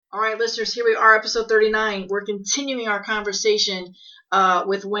All right, listeners, here we are, episode 39. We're continuing our conversation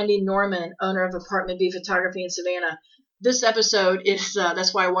with Wendy Norman, owner of Apartment B Photography in Savannah. This episode is,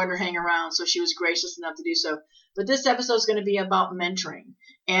 that's why I wanted her to hang around, so she was gracious enough to do so. But this episode is going to be about mentoring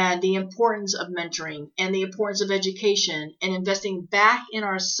and the importance of mentoring and the importance of education and investing back in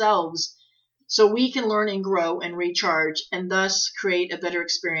ourselves so we can learn and grow and recharge and thus create a better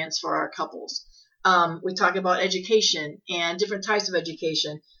experience for our couples. We talk about education and different types of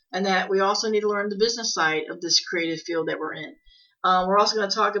education, and that we also need to learn the business side of this creative field that we're in. We're also going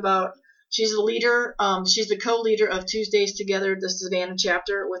to talk about, she's the leader, she's the co-leader of Tuesdays Together, the Savannah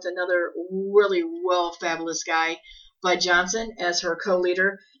chapter, with another really fabulous guy, Bud Johnson, as her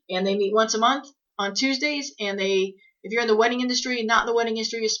co-leader. And they meet once a month on Tuesdays, and if you're in the wedding industry, not in the wedding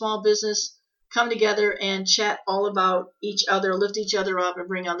industry, a small business, come together and chat all about each other, lift each other up, and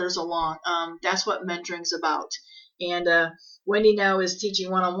bring others along. That's what mentoring's about. And Wendy now is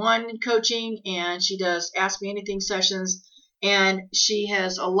teaching one-on-one coaching, and she does Ask Me Anything sessions, and she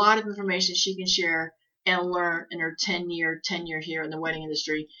has a lot of information she can share and learn in her 10-year tenure here in the wedding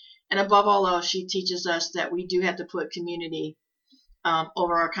industry. And above all else, she teaches us that we do have to put community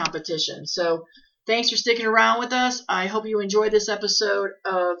over our competition. So thanks for sticking around with us. I hope you enjoyed this episode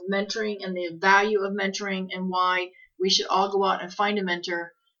of mentoring and the value of mentoring and why we should all go out and find a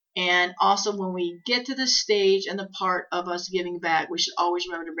mentor. And also, when we get to this stage and the part of us giving back, we should always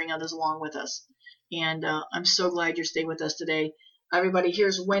remember to bring others along with us. And I'm so glad you're staying with us today. Everybody,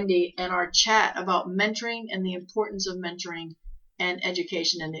 here's Wendy and our chat about mentoring and the importance of mentoring and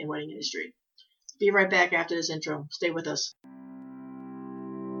education in the wedding industry. Be right back after this intro. Stay with us.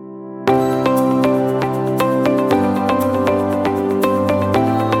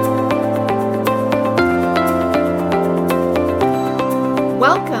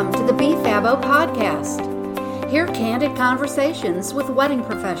 Welcome to the BFABO podcast. Hear candid conversations with wedding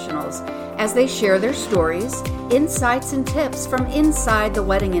professionals as they share their stories, insights, and tips from inside the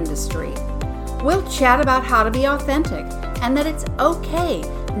wedding industry. We'll chat about how to be authentic and that it's okay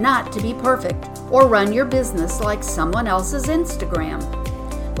not to be perfect or run your business like someone else's Instagram.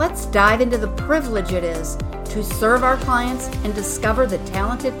 Let's dive into the privilege it is to serve our clients and discover the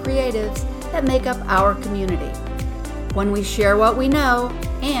talented creatives that make up our community. When we share what we know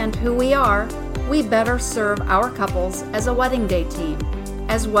and who we are, we better serve our couples as a wedding day team,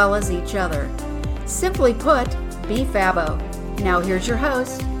 as well as each other. Simply put, BFABO. Now here's your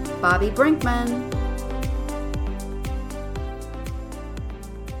host, Bobby Brinkman.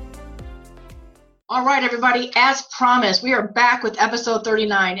 All right, everybody, as promised, we are back with episode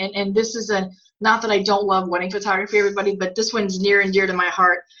 39. And this is not that I don't love wedding photography, everybody, but this one's near and dear to my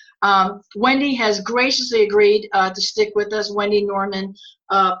heart. Wendy has graciously agreed to stick with us, Wendy Norman,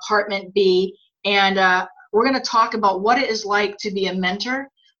 Apartment B, and we're going to talk about what it is like to be a mentor,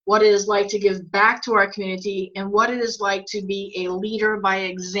 what it is like to give back to our community, and what it is like to be a leader by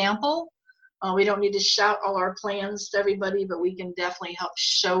example. We don't need to shout all our plans to everybody, but we can definitely help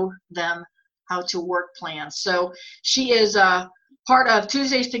show them how to work plans. So she is part of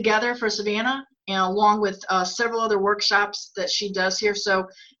Tuesdays Together for Savannah, and along with several other workshops that she does here. So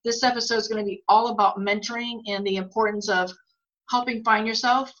this episode is going to be all about mentoring and the importance of helping find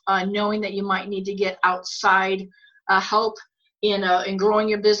yourself, knowing that you might need to get outside help in growing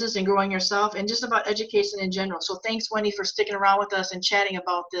your business and growing yourself, and just about education in general. So thanks, Wendy, for sticking around with us and chatting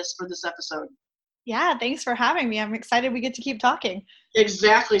about this for this episode. Yeah, thanks for having me. I'm excited we get to keep talking.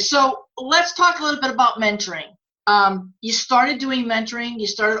 Exactly. So let's talk a little bit about mentoring. You started doing mentoring, you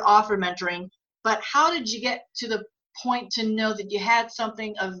started offer mentoring, but how did you get to the point to know that you had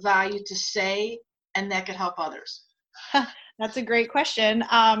something of value to say and that could help others? That's a great question,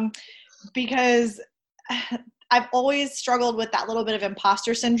 because I've always struggled with that little bit of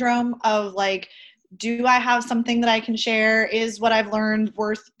imposter syndrome of like, do I have something that I can share? Is what I've learned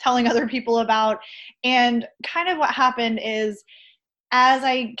worth telling other people about? And kind of what happened is, as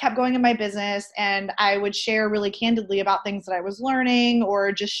I kept going in my business and I would share really candidly about things that I was learning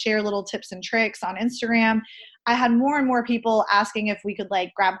or just share little tips and tricks on Instagram, I had more and more people asking if we could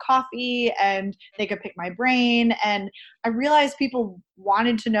like grab coffee and they could pick my brain. And I realized people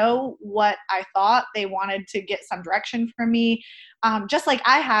wanted to know what I thought. They wanted to get some direction from me, just like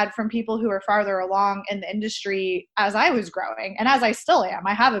I had from people who are farther along in the industry as I was growing and as I still am.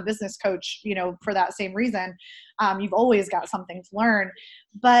 I have a business coach, for that same reason. You've always got something to learn.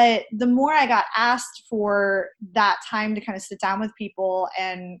 But the more I got asked for that time to kind of sit down with people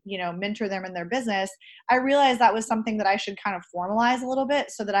and, mentor them in their business, I realized that was something that I should kind of formalize a little bit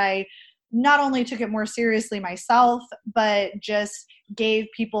so that I not only took it more seriously myself, but just gave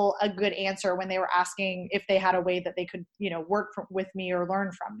people a good answer when they were asking if they had a way that they could, work with me or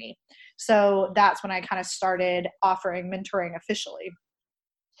learn from me. So that's when I kind of started offering mentoring officially.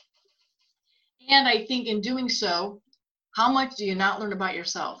 And I think in doing so, how much do you not learn about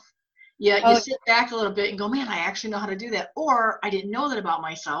yourself? Yeah, you sit back a little bit and go, man, I actually know how to do that. Or I didn't know that about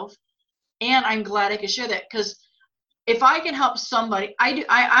myself. And I'm glad I could share that, because if I can help somebody,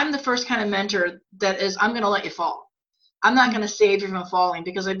 I'm the first kind of mentor that is, I'm going to let you fall. I'm not going to save you from falling,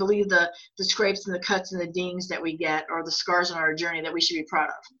 because I believe the scrapes and the cuts and the dings that we get, or the scars on our journey, that we should be proud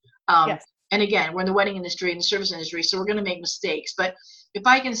of. Yes. And again, we're in the wedding industry and the service industry, so we're going to make mistakes. But if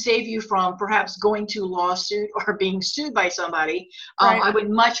I can save you from perhaps going to lawsuit or being sued by somebody, Right. I would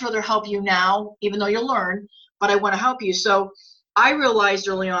much rather help you now, even though you'll learn, but I want to help you. So I realized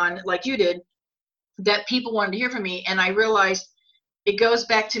early on, like you did, that people wanted to hear from me. And I realized it goes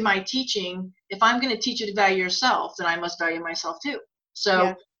back to my teaching. If I'm going to teach you to value yourself, then I must value myself too.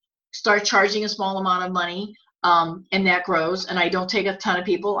 So start charging a small amount of money. And that grows. And I don't take a ton of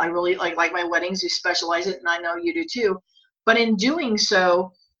people. I really like my weddings, you specialize it, and I know you do too. But in doing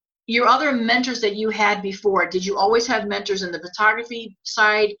so, your other mentors that you had before, did you always have mentors in the photography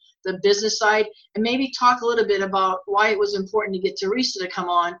side, the business side? And maybe talk a little bit about why it was important to get Teresa to come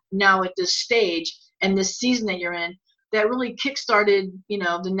on now at this stage and this season that you're in, that really kickstarted,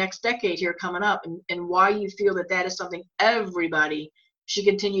 the next decade here coming up, and why you feel that is something everybody should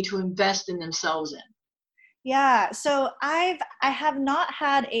continue to invest in themselves in. Yeah. So I have not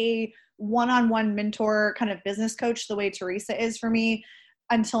had a one-on-one mentor kind of business coach the way Teresa is for me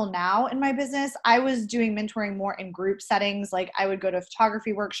until now in my business. I was doing mentoring more in group settings. Like I would go to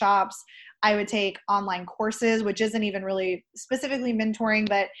photography workshops. I would take online courses, which isn't even really specifically mentoring,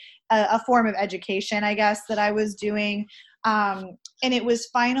 but a form of education, I guess, that I was doing. And it was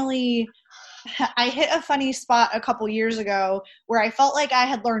finally, I hit a funny spot a couple years ago where I felt like I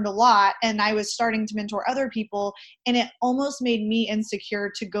had learned a lot and I was starting to mentor other people, and it almost made me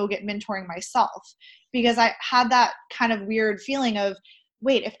insecure to go get mentoring myself, because I had that kind of weird feeling of,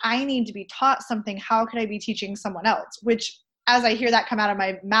 wait, if I need to be taught something, how could I be teaching someone else? Which, as I hear that come out of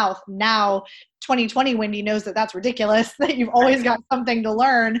my mouth now, 2020 Wendy knows that that's ridiculous, that you've always got something to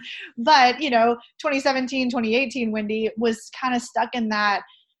learn. But, 2017, 2018 Wendy was kind of stuck in that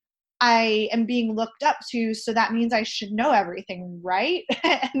I am being looked up to, so that means I should know everything, right?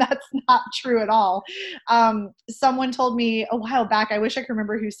 And that's not true at all. Someone told me a while back, I wish I could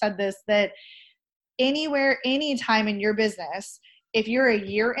remember who said this, that anywhere, anytime in your business, if you're a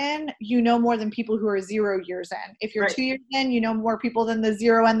year in, you know more than people who are 0 years in. If you're 2 years in, you know more people than the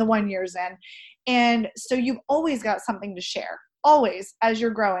 0 and the 1 years in. And so you've always got something to share, always, as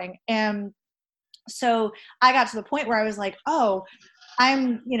you're growing. And so I got to the point where I was like, oh,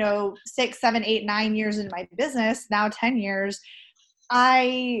 I'm, 6, 7, 8, 9 years into my business, now 10 years.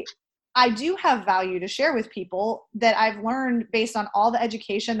 I do have value to share with people that I've learned based on all the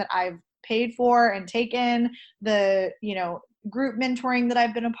education that I've paid for and taken, the, group mentoring that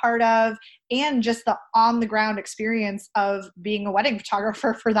I've been a part of, and just the on the ground experience of being a wedding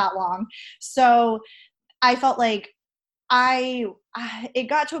photographer for that long. So I felt like it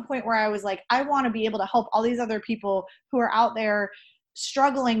got to a point where I was like, I want to be able to help all these other people who are out there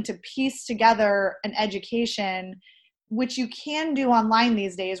struggling to piece together an education, which you can do online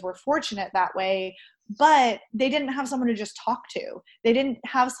these days. We're fortunate that way, but they didn't have someone to just talk to. They didn't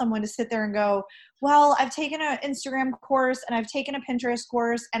have someone to sit there and go, well, I've taken an Instagram course and I've taken a Pinterest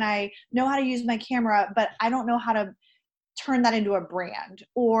course and I know how to use my camera, but I don't know how to turn that into a brand.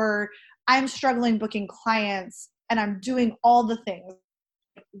 Or I'm struggling booking clients and I'm doing all the things.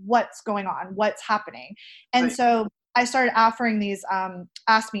 What's going on? What's happening? And so I started offering these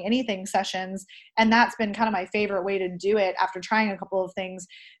Ask Me Anything sessions, and that's been kind of my favorite way to do it after trying a couple of things,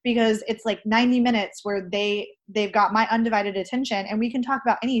 because it's like 90 minutes where they've got my undivided attention and we can talk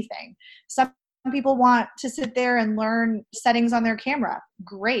about anything. Some people want to sit there and learn settings on their camera.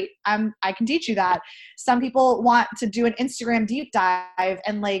 Great. I can teach you that. Some people want to do an Instagram deep dive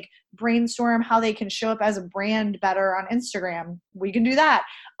and like brainstorm how they can show up as a brand better on Instagram. We can do that.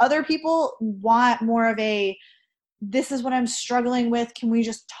 Other people want more of a, this is what I'm struggling with, can we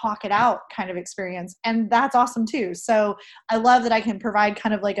just talk it out kind of experience? And that's awesome too. So I love that I can provide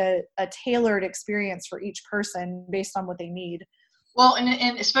kind of like a tailored experience for each person based on what they need. Well,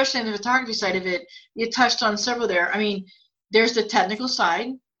 and especially in the photography side of it, you touched on several there. I mean, there's the technical side,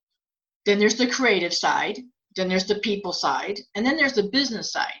 then there's the creative side, then there's the people side, and then there's the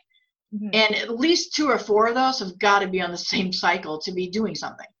business side. Mm-hmm. And at least 2 or 4 of those have got to be on the same cycle to be doing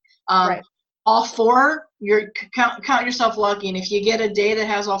something. Right. All 4, you're count yourself lucky. And if you get a day that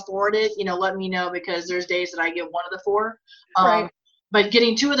has all 4 in it, let me know, because there's days that I get 1 of the 4. Right. but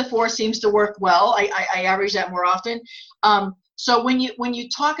getting 2 of the 4 seems to work well. I average that more often. So when you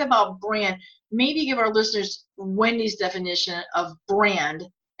talk about brand, maybe give our listeners Wendy's definition of brand,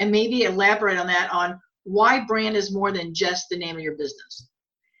 and maybe elaborate on that, on why brand is more than just the name of your business.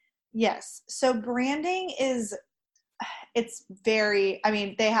 Yes. So branding is, it's very, I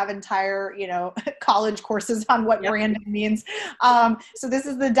mean, they have entire, college courses on what branding means. So this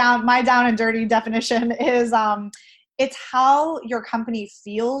is my down and dirty definition is, it's how your company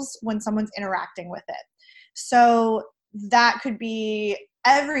feels when someone's interacting with it. So that could be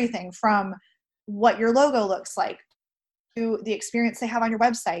everything from what your logo looks like, to the experience they have on your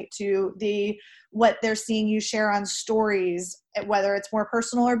website, to what they're seeing you share on stories, whether it's more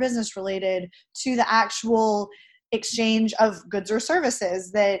personal or business related, to the actual exchange of goods or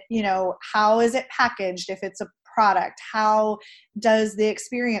services that, how is it packaged if it's a product? How does the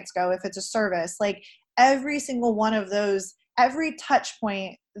experience go if it's a service? Like every single one of those, every touch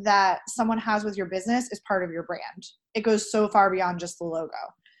point that someone has with your business is part of your brand. It goes so far beyond just the logo.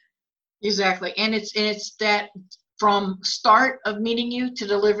 Exactly. And it's that from start of meeting you to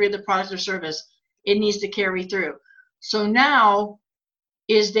delivery of the product or service, it needs to carry through. So now,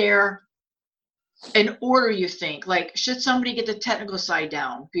 is there an order you think? Like, should somebody get the technical side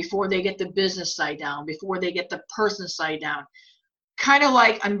down before they get the business side down, before they get the person side down? Kind of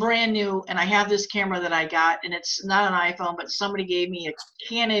like, I'm brand new and I have this camera that I got, and it's not an iPhone, but somebody gave me a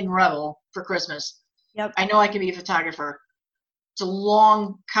Canon Rebel for Christmas. Yep. I know I can be a photographer. It's a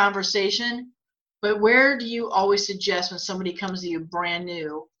long conversation, but where do you always suggest when somebody comes to you brand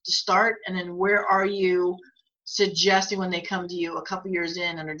new to start? And then where are you suggesting when they come to you a couple years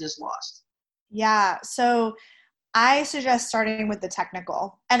in and are just lost? Yeah. So I suggest starting with the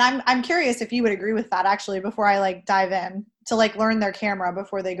technical. And I'm curious if you would agree with that actually before I dive in to learn their camera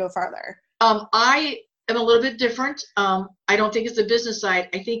before they go farther. I am a little bit different. I don't think it's the business side.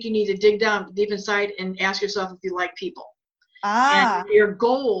 I think you need to dig down deep inside and ask yourself if you like people. And your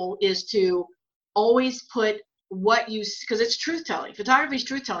goal is to always put because it's truth telling. Photography is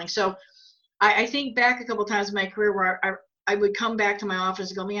truth telling. So I think back a couple of times in my career where I would come back to my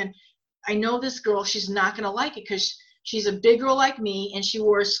office and go, man, I know this girl, she's not going to like it because she's a big girl like me and she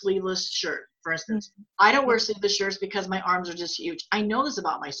wore a sleeveless shirt, for instance. Mm-hmm. I don't wear sleeveless shirts because my arms are just huge. I know this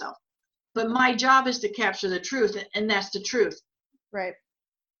about myself. But my job is to capture the truth, and that's the truth. Right.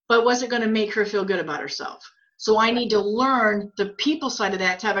 But what's it going to make her feel good about herself? So I need to learn the people side of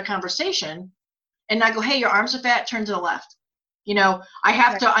that to have a conversation and not go, hey, your arms are fat, turn to the left. I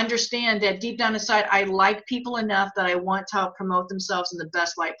have to understand that deep down inside, I like people enough that I want to help promote themselves in the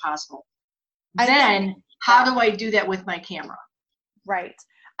best light possible. How do I do that with my camera? Right.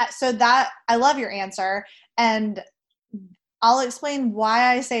 So I love your answer. And I'll explain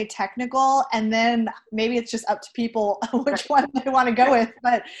why I say technical, and then maybe it's just up to people which one they want to go with.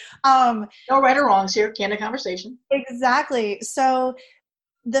 But no right or wrongs here. Candid conversation. Exactly. So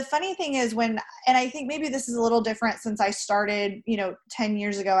the funny thing is and I think maybe this is a little different since I started, 10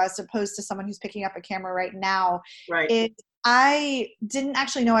 years ago, as opposed to someone who's picking up a camera right now. Right. I didn't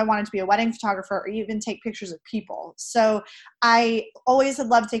actually know I wanted to be a wedding photographer or even take pictures of people. So I always had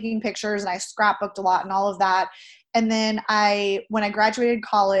loved taking pictures, and I scrapbooked a lot and all of that. And then when I graduated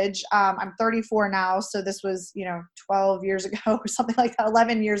college, I'm 34 now. So this was, 12 years ago or something like that,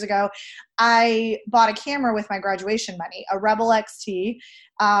 11 years ago, I bought a camera with my graduation money, a Rebel XT,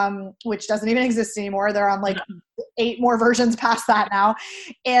 which doesn't even exist anymore. They're on 8 more versions past that now.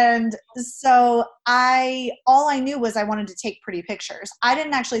 And so all I knew was I wanted to take pretty pictures. I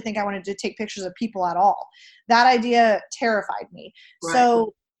didn't actually think I wanted to take pictures of people at all. That idea terrified me. Right.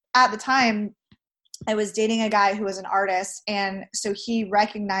 So at the time, I was dating a guy who was an artist, and so he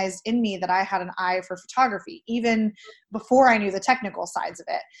recognized in me that I had an eye for photography, even before I knew the technical sides of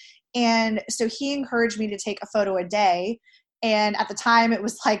it. And so he encouraged me to take a photo a day. And at the time, it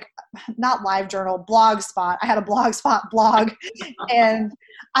was not LiveJournal, Blogspot. I had a Blogspot blog, and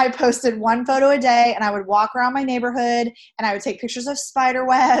I posted 1 photo a day, and I would walk around my neighborhood, and I would take pictures of spider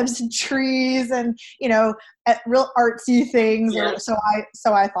webs and trees and, real artsy things. Yes. So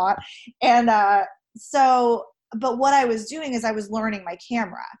I thought. And, but what I was doing is I was learning my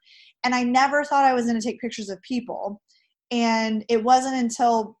camera, and I never thought I was going to take pictures of people. And it wasn't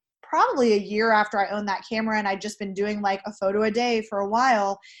until probably a year after I owned that camera, and I'd just been doing a photo a day for a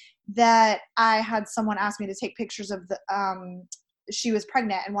while, that I had someone ask me to take pictures of she was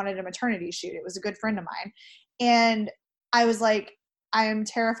pregnant and wanted a maternity shoot. It was a good friend of mine. And I was like, I am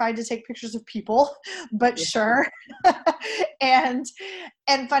terrified to take pictures of people, but sure. and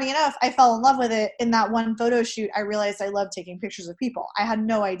funny enough, I fell in love with it in that one photo shoot. I realized I love taking pictures of people. I had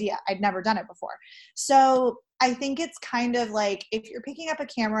no idea. I'd never done it before. So I think it's kind of like if you're picking up a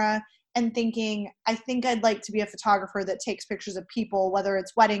camera and thinking, I think I'd like to be a photographer that takes pictures of people, whether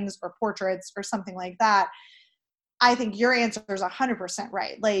it's weddings or portraits or something like that, I think your answer is 100%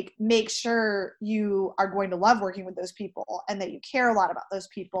 right. Like, make sure you are going to love working with those people and that you care a lot about those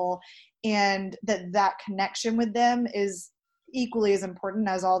people, and that connection with them is equally as important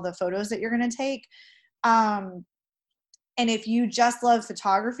as all the photos that you're going to take. And if you just love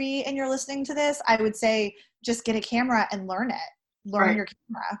photography and you're listening to this, I would say just get a camera and learn it. Learn your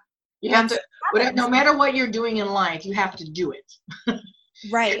camera. You have to, no matter what you're doing in life, you have to do it.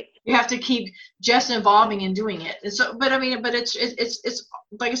 Right. You have to keep just evolving and doing it. And so, but it's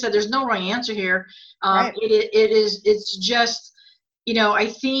like I said, there's no wrong answer here. Right. It's just, I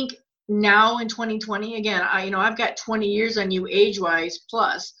think now in 2020, again, I've got 20 years on you age-wise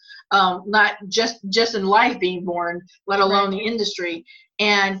plus, not just in life being born, let alone the industry.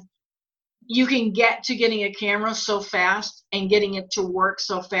 And you can get to getting a camera so fast and getting it to work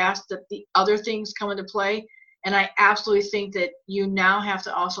so fast that the other things come into play. And I absolutely think that you now have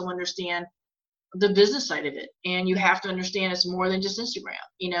to also understand the business side of it. And you have to understand it's more than just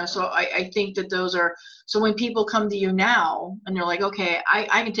Instagram, So I think that so when people come to you now and they're like, okay,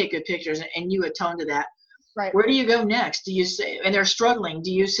 I can take good pictures, and you atone to that. Right. Where do you go next? Do you say, and they're struggling,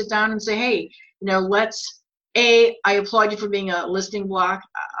 do you sit down and say, hey, I applaud you for being a listening block.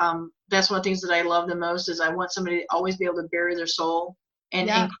 That's one of the things that I love the most is I want somebody to always be able to bury their soul and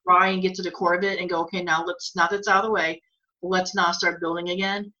cry and get to the core of it and go, okay, now now that's out of the way, let's now start building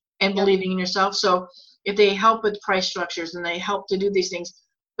again and believing in yourself. So if they help with price structures and they help to do these things,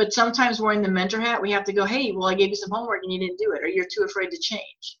 but sometimes wearing the mentor hat, we have to go, hey, well, I gave you some homework and you didn't do it, or you're too afraid to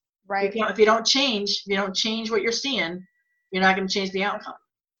change. Right. If you don't change what you're seeing, you're not going to change the outcome.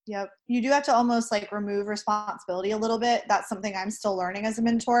 Yep. You do have to almost like remove responsibility a little bit. That's something I'm still learning as a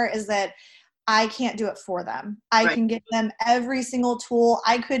mentor, is that I can't do it for them. I can give them every single tool.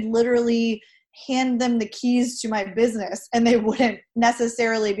 I could literally hand them the keys to my business and they wouldn't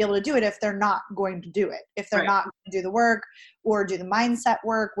necessarily be able to do it if they're not going to do it, if they're not going to do the work or do the mindset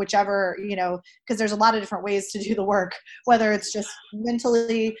work, whichever, because there's a lot of different ways to do the work, whether it's just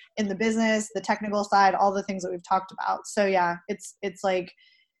mentally in the business, the technical side, all the things that we've talked about. So yeah, it's like,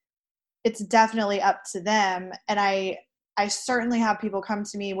 it's definitely up to them. And I certainly have people come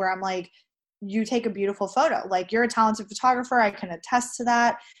to me where I'm like, you take a beautiful photo. Like, you're a talented photographer. I can attest to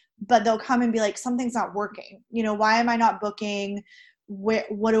that. But they'll come and be like, something's not working. Why am I not booking? What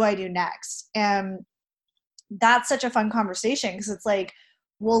do I do next? And that's such a fun conversation, because it's like,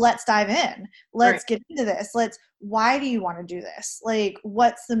 well, let's dive in. Let's get into this. Why do you want to do this? Like,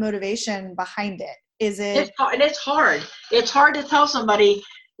 what's the motivation behind it? Is it? It's hard. It's hard to tell somebody,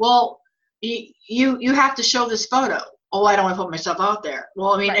 well, you have to show this photo. Oh, I don't want to put myself out there.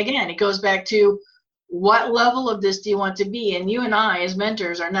 Well, again, it goes back to what level of this do you want to be? And you and I, as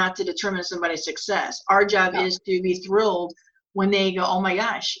mentors, are not to determine somebody's success. Our job is to be thrilled when they go, oh my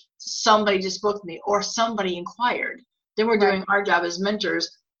gosh, somebody just booked me, or somebody inquired. Then we're doing our job as mentors.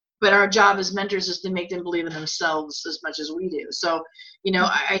 But our job as mentors is to make them believe in themselves as much as we do. So,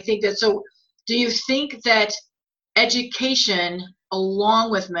 I think that, so do you think that education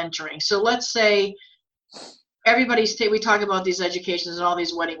along with mentoring, so let's say we talk about these educations and all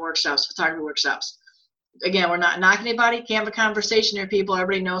these wedding workshops, photography workshops. Again, we're not knocking anybody. Can't have a conversation here, people.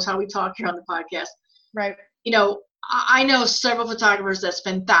 Everybody knows how we talk here on the podcast. Right. I know several photographers that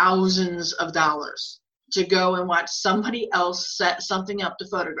spend thousands of dollars to go and watch somebody else set something up to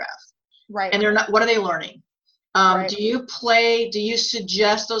photograph. Right. And what are they learning? Do you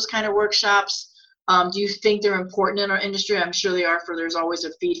suggest those kind of workshops? Do you think they're important in our industry? I'm sure they are, there's always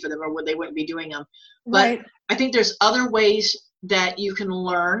a feed for them, or they wouldn't be doing them. But I think there's other ways that you can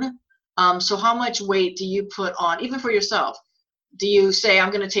learn. So how much weight do you put on, even for yourself? Do you say,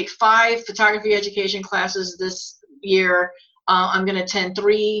 I'm going to take 5 photography education classes this year. I'm going to attend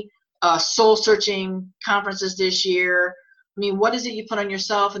 3 soul searching conferences this year. What is it you put on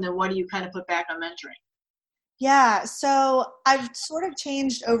yourself, and then what do you kind of put back on mentoring? Yeah, so I've sort of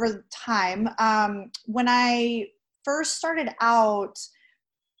changed over time. When I first started out,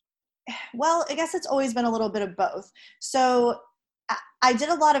 well, I guess it's always been a little bit of both. So I did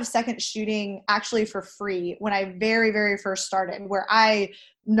a lot of second shooting actually for free when I very, very first started, where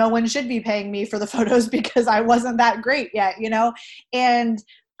no one should be paying me for the photos because I wasn't that great yet, And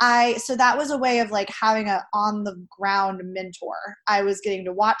so that was a way of like having a on the ground mentor. I was getting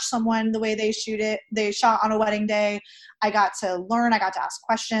to watch someone the way they shot on a wedding day. I got to learn, I got to ask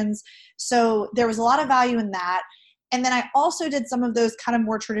questions. So there was a lot of value in that. And then I also did some of those kind of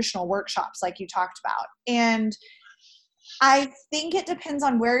more traditional workshops like you talked about. And I think it depends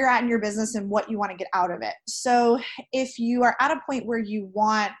on where you're at in your business and what you want to get out of it. So if you are at a point where you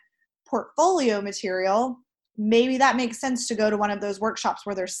want portfolio material, maybe that makes sense to go to one of those workshops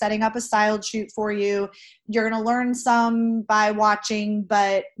where they're setting up a styled shoot for you. You're going to learn some by watching,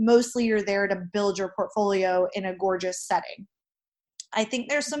 but mostly you're there to build your portfolio in a gorgeous setting. I think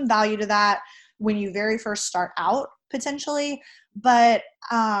there's some value to that when you very first start out, potentially. But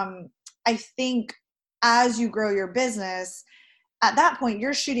I think as you grow your business, at that point,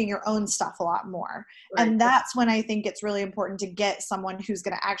 you're shooting your own stuff a lot more. Right. And that's when I think it's really important to get someone who's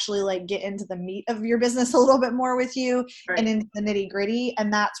going to actually like get into the meat of your business a little bit more with you, right, and into the nitty gritty.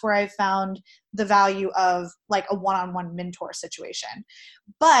 And that's where I found the value of like a one-on-one mentor situation.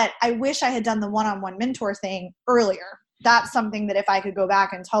 But I wish I had done the one-on-one mentor thing earlier. That's something that if I could go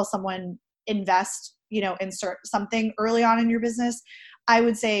back and tell someone invest, insert something early on in your business, I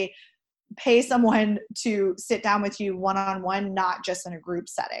would say, pay someone to sit down with you one-on-one, not just in a group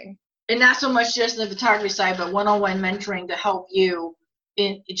setting. And not so much just in the photography side, but one-on-one mentoring to help you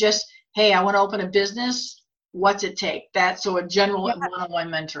in just, hey, I want to open a business. What's it take? That's so a general one-on-one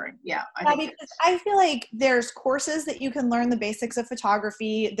mentoring. Yeah. Because I feel like there's courses that you can learn the basics of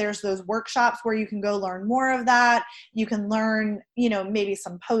photography. There's those workshops where you can go learn more of that. You can learn, maybe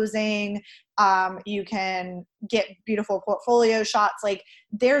some posing. You can get beautiful portfolio shots. Like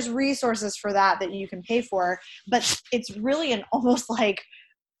there's resources for that you can pay for, but it's really an almost like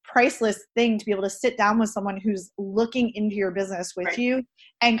priceless thing to be able to sit down with someone who's looking into your business with you,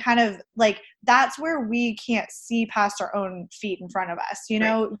 and kind of like, that's where we can't see past our own feet in front of us.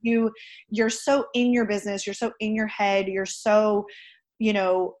 You're so in your business, you're so in your head, you're so,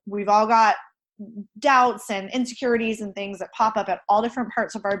 we've all got doubts and insecurities and things that pop up at all different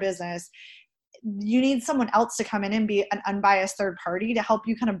parts of our business. You need someone else to come in and be an unbiased third party to help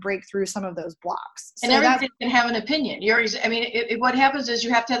you kind of break through some of those blocks. And everybody can have an opinion. What happens is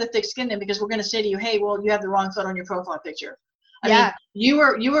you have to have the thick skin then, because we're going to say to you, hey, well, you have the wrong photo on your profile picture. I mean, you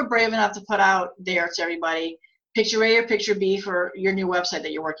were brave enough to put out there to everybody, picture A or picture B for your new website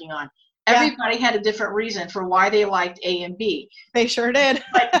that you're working on. Everybody had a different reason for why they liked A and B. They sure did.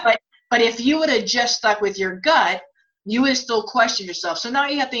 But if you would have just stuck with your gut, you would still question yourself. So now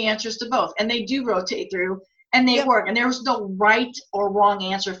you have the answers to both, and they do rotate through, and they work, and there's no right or wrong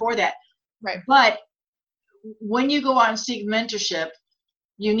answer for that. Right. But when you go out and seek mentorship,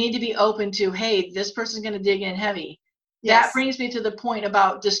 you need to be open to, hey, this person's going to dig in heavy. Yes. That brings me to the point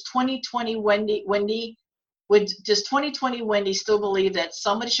about, does 2020 Wendy still believe that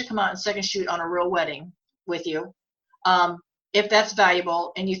somebody should come out and second shoot on a real wedding with you? If that's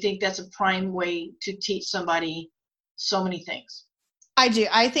valuable, and you think that's a prime way to teach somebody so many things. I do.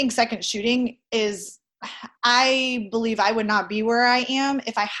 I think second shooting I believe I would not be where I am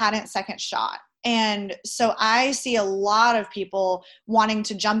if I hadn't second shot. And so I see a lot of people wanting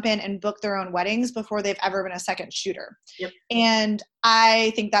to jump in and book their own weddings before they've ever been a second shooter. Yep. And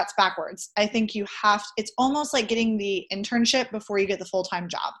I think that's backwards. I think it's almost like getting the internship before you get the full-time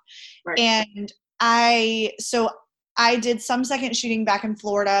job. Right. And I did some second shooting back in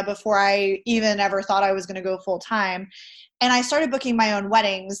Florida before I even ever thought I was going to go full time. And I started booking my own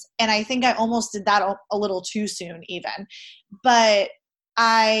weddings. And I think I almost did that a little too soon even. But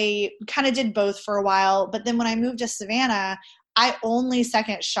I kind of did both for a while. But then when I moved to Savannah, I only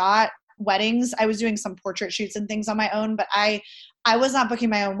second shot weddings. I was doing some portrait shoots and things on my own, but I was not booking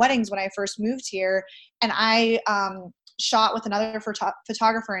my own weddings when I first moved here. And I shot with another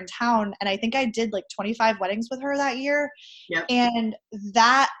photographer in town, and I think I did like 25 weddings with her that year. Yep. And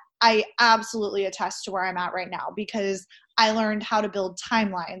that I absolutely attest to where I'm at right now, because I learned how to build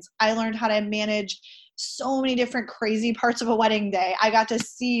timelines. I learned how to manage so many different crazy parts of a wedding day. I got to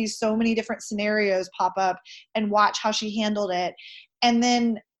see so many different scenarios pop up and watch how she handled it. And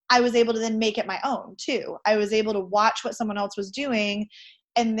then I was able to then make it my own too. I was able to watch what someone else was doing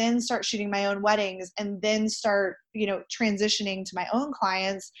and then start shooting my own weddings, and then start, transitioning to my own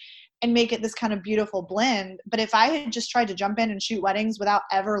clients and make it this kind of beautiful blend. But if I had just tried to jump in and shoot weddings without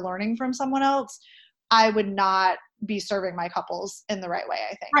ever learning from someone else, I would not be serving my couples in the right way,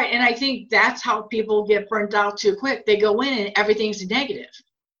 I think. Right. And I think that's how people get burnt out too quick. They go in and everything's negative.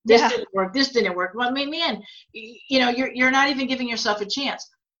 This didn't work. This didn't work. Well, I mean, man, you're not even giving yourself a chance.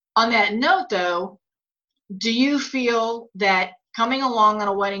 On that note, though, do you feel that coming along on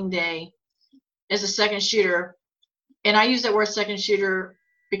a wedding day as a second shooter, and I use that word second shooter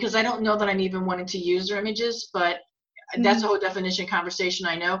because I don't know that I'm even wanting to use their images, but that's a whole definition conversation,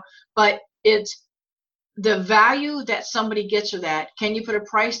 I know. But it's the value that somebody gets for that. Can you put a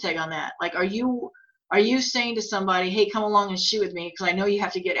price tag on that? Like, are you saying to somebody, hey, come along and shoot with me? Because I know you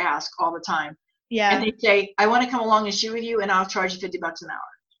have to get asked all the time. Yeah. And they say, I want to come along and shoot with you, and I'll charge you $50 an hour.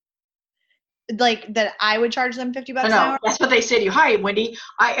 Like that I would charge them $50 an No, hour? that's what they say to you. Hi, Wendy.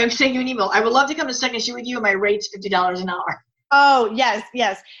 I am sending you an email. I would love to come to second shoot with you, and my rate's $50 an hour. Oh, yes.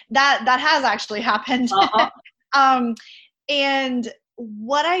 That has actually happened. And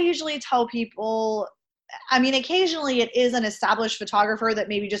what I usually tell people, I mean, occasionally it is an established photographer that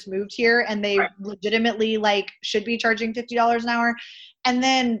maybe just moved here and they legitimately like should be charging $50 an hour. And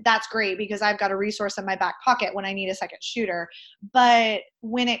then that's great because I've got a resource in my back pocket when I need a second shooter. But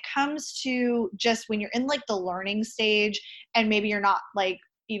when it comes to just when you're in like the learning stage and maybe you're not like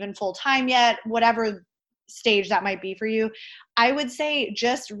even full time yet, whatever stage that might be for you, I would say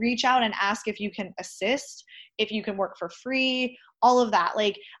just reach out and ask if you can assist, if you can work for free, all of that.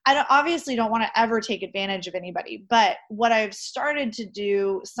 Like, I obviously don't want to ever take advantage of anybody, but what I've started to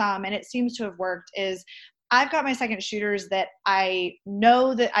do some, and it seems to have worked, is I've got my second shooters that I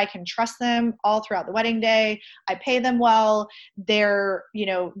know that I can trust them all throughout the wedding day. I pay them well. They're,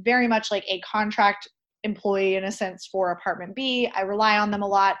 very much like a contract employee in a sense for Apartment B. I rely on them a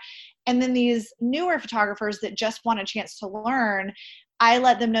lot. And then these newer photographers that just want a chance to learn, I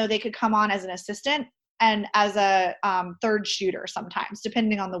let them know they could come on as an assistant and as a third shooter sometimes,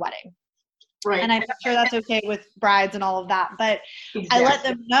 depending on the wedding. Right. And I'm sure that's okay with brides and all of that. But I let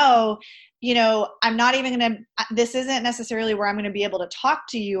them know, I'm not even going to, this isn't necessarily where I'm going to be able to talk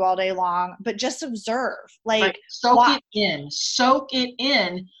to you all day long, but just observe. Like, Soak it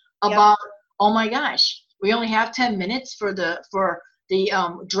in about, oh my gosh, we only have 10 minutes for the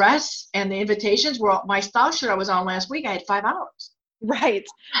dress and the invitations. Well, my style shoot I was on last week, I had 5 hours. Right.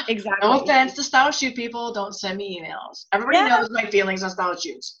 Exactly. No offense to style shoot people. Don't send me emails. Everybody knows my feelings on style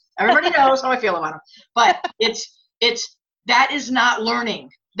shoots. Everybody knows how I feel about them. But that is not learning.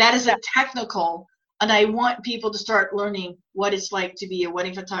 That is a technical. And I want people to start learning what it's like to be a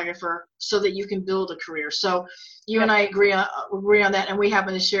wedding photographer so that you can build a career. So you and I agree on that. And we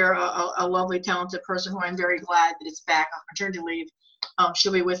happen to share a lovely, talented person who I'm very glad that it's back on maternity leave.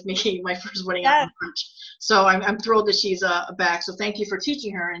 She'll be with me my first wedding after March. So I'm thrilled that she's back. So thank you for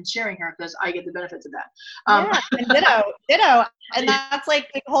teaching her and sharing her because I get the benefits of that. And ditto. And that's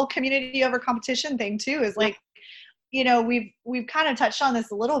like the whole community over competition thing too, is like, we've kind of touched on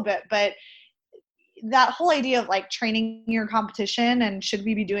this a little bit, but that whole idea of like training your competition and should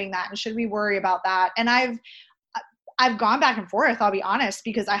we be doing that and should we worry about that? And I've gone back and forth, I'll be honest,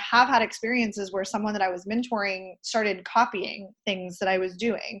 because I have had experiences where someone that I was mentoring started copying things that I was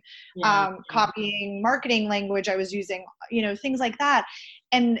doing, copying marketing language I was using, things like that.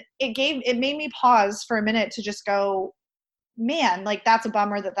 And it made me pause for a minute to just go, man, like that's a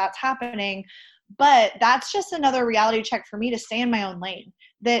bummer that that's happening. But that's just another reality check for me to stay in my own lane,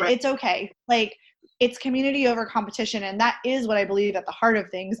 that it's okay. Like, it's community over competition. And that is what I believe at the heart of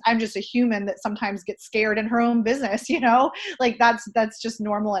things. I'm just a human that sometimes gets scared in her own business, like that's just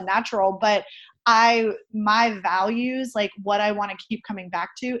normal and natural. But my values, like what I want to keep coming back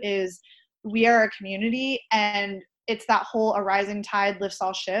to is we are a community, and it's that whole a rising tide lifts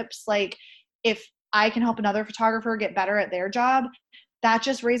all ships. Like, if I can help another photographer get better at their job, that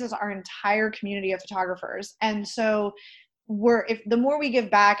just raises our entire community of photographers. And so the more we give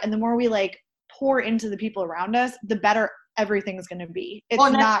back and the more we like pour into the people around us, the better everything's going to be.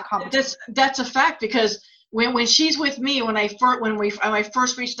 It's not competition. That's a fact, because when she's with me, when I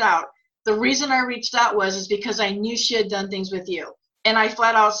first reached out, the reason I reached out was because I knew she had done things with you. And I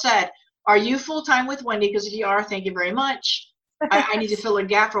flat out said, are you full-time with Wendy? Because if you are, thank you very much. I need to fill a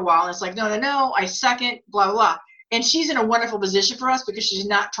gap for a while. And it's like, no, I second, blah, blah. And she's in a wonderful position for us because she's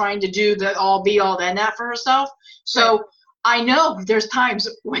not trying to do the all be all then that for herself. So I know there's times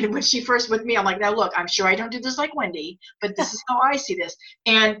when she first with me, I'm like, now look, I'm sure I don't do this like Wendy, but this is how I see this.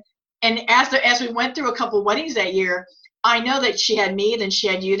 And as we went through a couple of weddings that year, I know that she had me, then she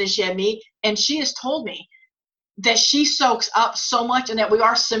had you, then she had me. And she has told me that she soaks up so much and that we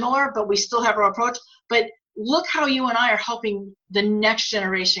are similar, but we still have our approach. But look how you and I are helping the next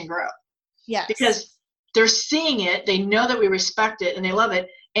generation grow. Yes. Because they're seeing it, they know that we respect it and they love it.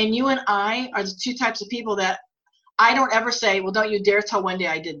 And you and I are the two types of people that I don't ever say, well, don't you dare tell Wendy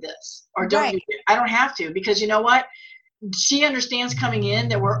I did this, or I don't have to, because you know what? She understands coming in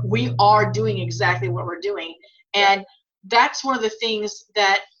that we are doing exactly what we're doing. And that's one of the things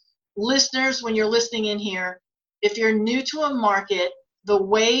that listeners, when you're listening in here, if you're new to a market, the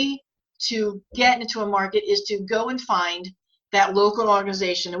way to get into a market is to go and find that local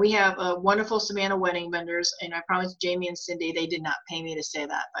organization. And we have a wonderful Savannah wedding vendors, and I promise Jamie and Cindy, they did not pay me to say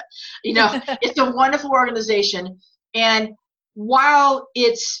that, but it's a wonderful organization. And while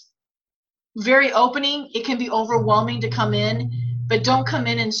it's very opening, it can be overwhelming to come in, but don't come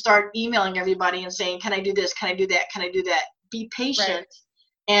in and start emailing everybody and saying, can I do this? Can I do that? Can I do that? Be patient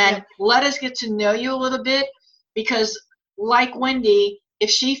and let us get to know you a little bit, because like Wendy, if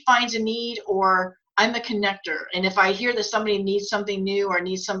she finds a need, or I'm a connector, and if I hear that somebody needs something new or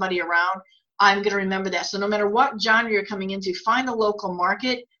needs somebody around, I'm going to remember that. So no matter what genre you're coming into, find the local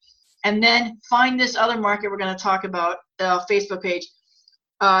market, and then find this other market we're going to talk about, the Facebook page.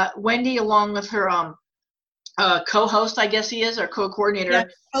 Wendy, along with her co-host, I guess he is, or co-coordinator,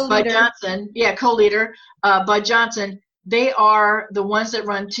 Bud Johnson, co-leader, Bud Johnson, they are the ones that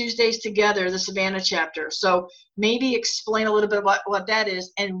run Tuesdays Together, the Savannah chapter. So maybe explain a little bit about what that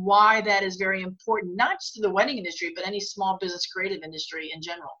is and why that is very important, not just to the wedding industry, but any small business creative industry in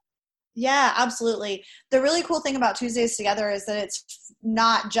general. Yeah, absolutely. The really cool thing about Tuesdays Together is that it's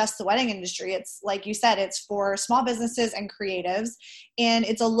not just the wedding industry. It's, like you said, it's for small businesses and creatives. And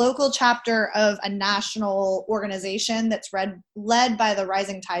it's a local chapter of a national organization that's led by the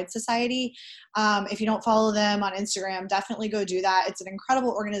Rising Tide Society. If you don't follow them on Instagram, definitely go do that. It's an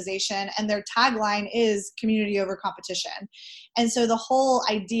incredible organization, and their tagline is community over competition. And so the whole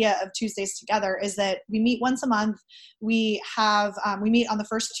idea of Tuesdays Together is that we meet once a month. We meet on the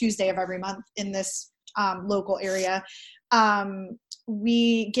first Tuesday of every month in this local area.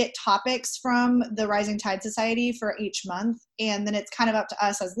 We get topics from the Rising Tide Society for each month, and then it's kind of up to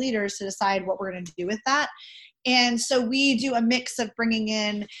us as leaders to decide what we're going to do with that. And so we do a mix of bringing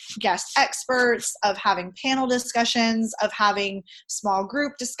in guest experts, of having panel discussions, of having small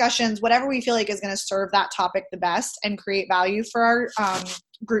group discussions, whatever we feel like is going to serve that topic the best and create value for our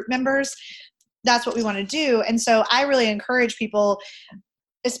group members. That's what we want to do. And so I really encourage people,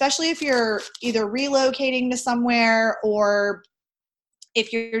 especially if you're either relocating to somewhere, or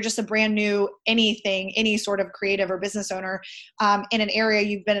if you're just a brand new any sort of creative or business owner in an area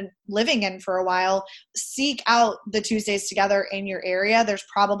you've been living in for a while, seek out the Tuesdays Together in your area. There's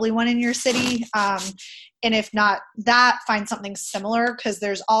probably one in your city. And if not that, find something similar, because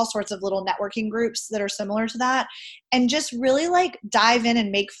there's all sorts of little networking groups that are similar to that. And just really dive in and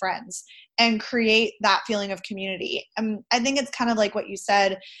make friends and create that feeling of community. I think it's kind of like what you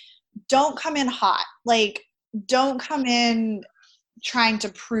said. Don't come in hot. Don't come in trying to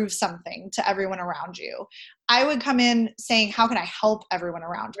prove something to everyone around you. I would come in saying, how can I help everyone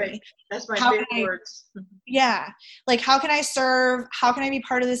around me? That's my favorite words. Yeah. How can I serve? How can I be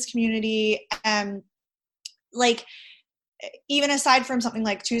part of this community? And even aside from something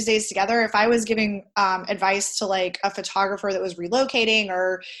like Tuesdays Together, if I was giving advice to a photographer that was relocating,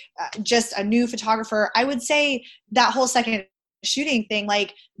 or just a new photographer, I would say that whole second shooting thing,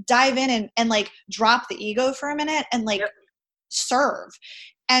 dive in and drop the ego for a minute and serve.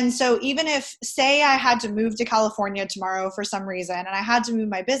 And so even if, say, I had to move to California tomorrow for some reason, and I had to move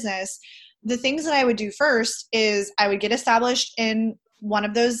my business, the things that I would do first is I would get established in one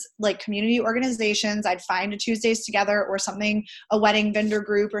of those community organizations. I'd find a Tuesdays Together or something, a wedding vendor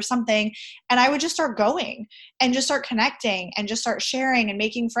group or something. And I would just start going and just start connecting and just start sharing and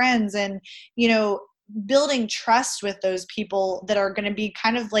making friends, and, building trust with those people that are going to be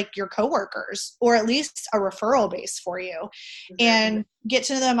kind of like your coworkers, or at least a referral base for you, and get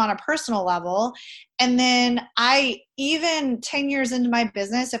to know them on a personal level. And then even 10 years into my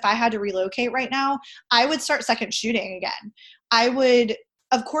business, if I had to relocate right now, I would start second shooting again.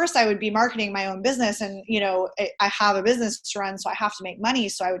 Of course, I would be marketing my own business, and, I have a business to run, so I have to make money.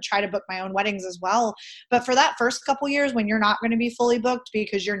 So I would try to book my own weddings as well. But for that first couple years, when you're not going to be fully booked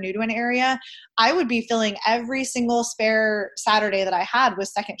because you're new to an area, I would be filling every single spare Saturday that I had with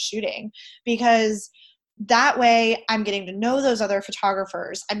second shooting, because that way I'm getting to know those other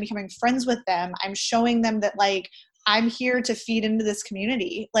photographers. I'm becoming friends with them. I'm showing them that I'm here to feed into this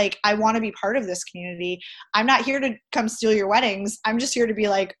community. I want to be part of this community. I'm not here to come steal your weddings. I'm just here to be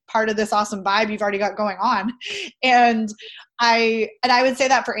part of this awesome vibe you've already got going on. And I would say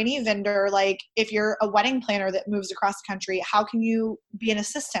that for any vendor, if you're a wedding planner that moves across the country, how can you be an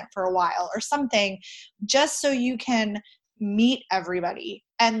assistant for a while or something, just so you can meet everybody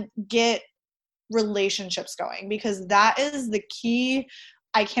and get relationships going? Because that is the key.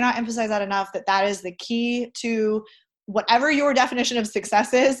 I cannot emphasize that enough, that is the key to whatever your definition of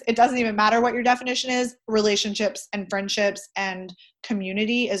success is. It doesn't even matter what your definition is. Relationships and friendships and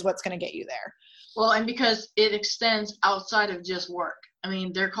community is what's going to get you there. Well, and because it extends outside of just work. I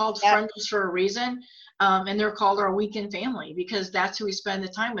mean, they're called friends for a reason, and they're called our weekend family, because that's who we spend the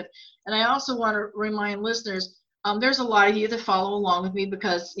time with. And I also want to remind listeners, There's a lot of you that follow along with me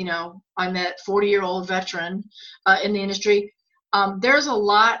because, I'm that 40-year-old veteran in the industry. There's a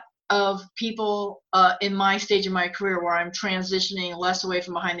lot of people in my stage of my career where I'm transitioning less away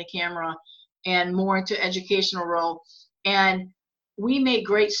from behind the camera and more into educational role. And we make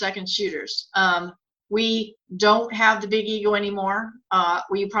great second shooters. We don't have the big ego anymore.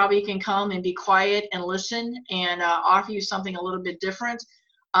 We probably can come and be quiet and listen and offer you something a little bit different.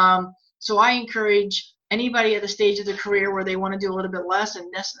 So I encourage anybody at the stage of the career where they want to do a little bit less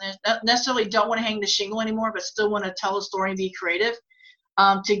and necessarily don't want to hang the shingle anymore, but still want to tell a story and be creative,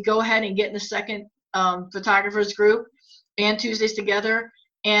 to go ahead and get in the second photographers group and Tuesdays Together.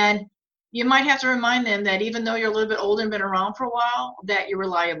 And you might have to remind them that even though you're a little bit older and been around for a while, that you're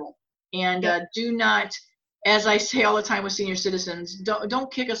reliable. And do not, as I say all the time with senior citizens,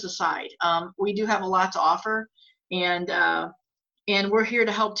 don't kick us aside. We do have a lot to offer, and we're here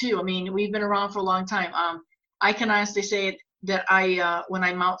to help too. I mean, we've been around for a long time. I can honestly say that when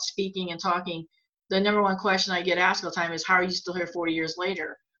I'm out speaking and talking, the number one question I get asked all the time is, how are you still here 40 years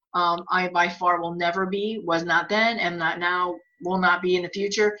later? I by far will never be, was not then, am not now, will not be in the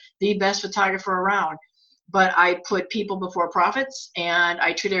future, the best photographer around. But I put people before profits, and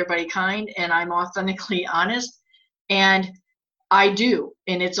I treat everybody kind, and I'm authentically honest. And I do,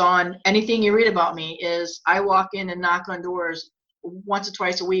 and it's on anything you read about me, is I walk in and knock on doors once or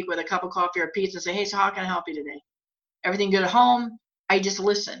twice a week with a cup of coffee or pizza and say, hey, so how can I help you today? Everything good at home? I just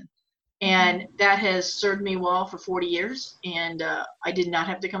listen. And that has served me well for 40 years. And I did not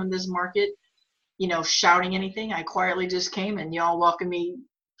have to come in this market, shouting anything. I quietly just came, and y'all welcome me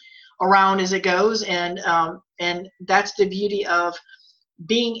around as it goes. And that's the beauty of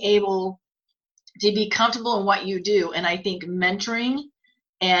being able to be comfortable in what you do. And I think mentoring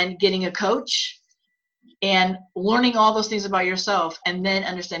and getting a coach and learning all those things about yourself, and then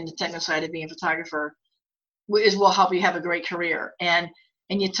understanding the technical side of being a photographer will help you have a great career. And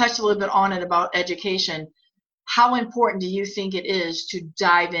you touched a little bit on it about education. How important do you think it is to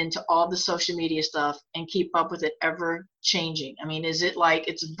dive into all the social media stuff and keep up with it ever changing? I mean, is it like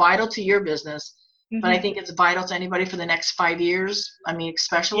it's vital to your business, but I think it's vital to anybody for the next 5 years? I mean,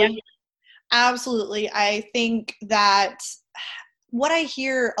 especially. Yeah, absolutely. I think that what I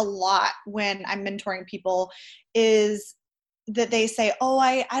hear a lot when I'm mentoring people is that they say, oh,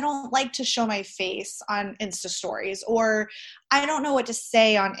 I don't like to show my face on Insta stories, or I don't know what to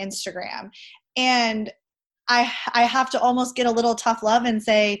say on Instagram. And I have to almost get a little tough love and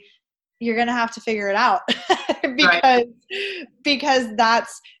say, you're going to have to figure it out because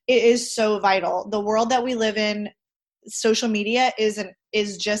it is so vital. The world that we live in, social media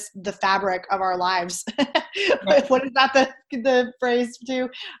is just the fabric of our lives. What is that the phrase too?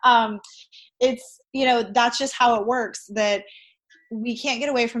 It's, that's just how it works, that we can't get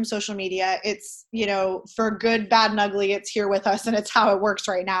away from social media. It's, for good, bad, and ugly, it's here with us, and it's how it works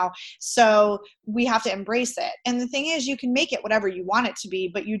right now. So we have to embrace it. And the thing is, you can make it whatever you want it to be,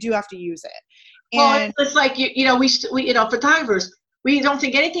 but you do have to use it. And it's like, we photographers, we don't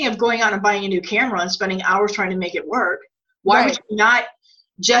think anything of going out and buying a new camera and spending hours trying to make it work. Why would you not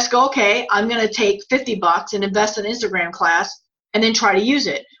just go, okay, I'm going to take $50 and invest in an Instagram class and then try to use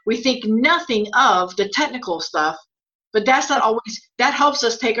it? We think nothing of the technical stuff. But that's not always, that helps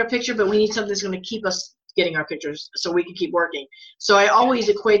us take our picture, but we need something that's going to keep us getting our pictures so we can keep working. So I always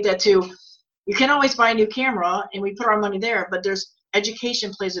equate that to, you can always buy a new camera and we put our money there, but there's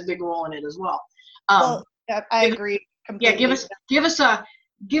education plays a big role in it as well. I agree completely. Yeah,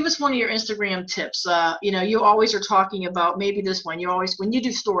 give us one of your Instagram tips. You always are talking about, maybe this one, when you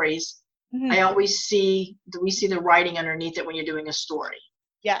do stories, I always see the writing underneath it when you're doing a story.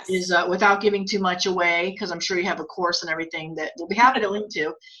 Yes. Is without giving too much away, because I'm sure you have a course and everything that we'll be happy to link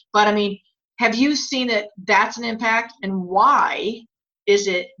to. But I mean, have you seen that that's an impact? And why is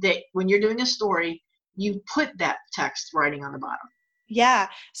it that when you're doing a story, you put that text writing on the bottom? Yeah.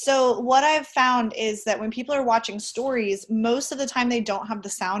 So what I've found is that when people are watching stories, most of the time they don't have the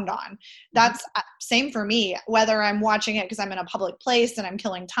sound on. That's same for me, whether I'm watching it because I'm in a public place and I'm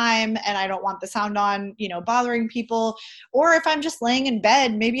killing time and I don't want the sound on, bothering people, or if I'm just laying in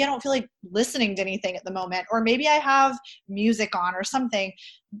bed, maybe I don't feel like listening to anything at the moment, or maybe I have music on or something.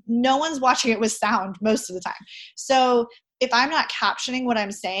 No one's watching it with sound most of the time. So if I'm not captioning what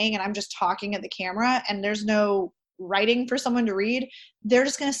I'm saying and I'm just talking at the camera and there's no writing for someone to read, they're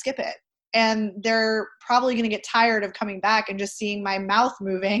just going to skip it. And they're probably going to get tired of coming back and just seeing my mouth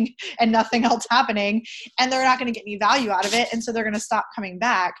moving and nothing else happening. And they're not going to get any value out of it. And so they're going to stop coming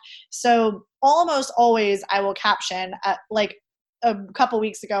back. So almost always I will caption. Like a couple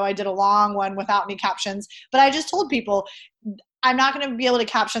weeks ago, I did a long one without any captions, but I just told people, I'm not going to be able to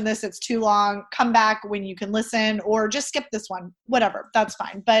caption this. It's too long. Come back when you can listen, or just skip this one, whatever. That's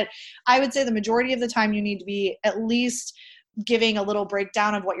fine. But I would say the majority of the time you need to be at least giving a little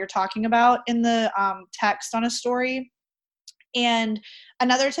breakdown of what you're talking about in the text on a story. And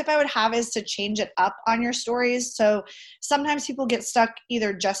another tip I would have is to change it up on your stories. So sometimes people get stuck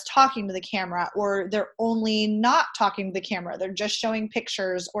either just talking to the camera, or they're only not talking to the camera. They're just showing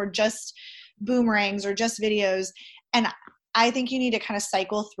pictures or just boomerangs or just videos. And I think you need to kind of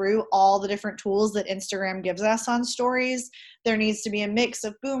cycle through all the different tools that Instagram gives us on stories. There needs to be a mix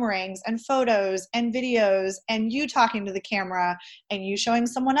of boomerangs and photos and videos and you talking to the camera and you showing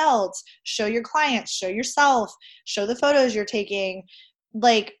someone else. Show your clients, show yourself, show the photos you're taking.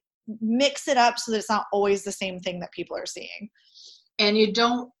 Like, mix it up so that it's not always the same thing that people are seeing. And you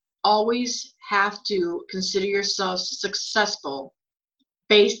don't always have to consider yourself successful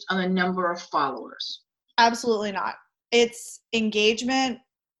based on the number of followers. Absolutely not. It's engagement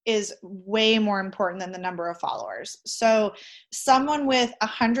is way more important than the number of followers. So someone with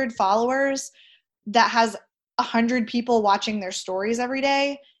 100 followers that has 100 people watching their stories every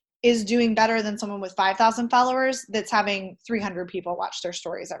day is doing better than someone with 5,000 followers that's having 300 people watch their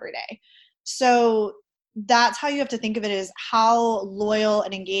stories every day. So that's how you have to think of it, is how loyal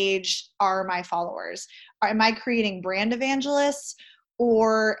and engaged are my followers? Am I creating brand evangelists,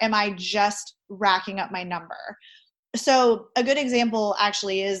 or am I just racking up my number? So a good example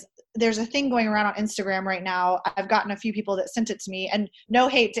actually is, there's a thing going around on Instagram right now. I've gotten a few people that sent it to me, and no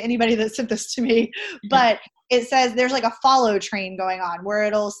hate to anybody that sent this to me, but it says there's like a follow train going on where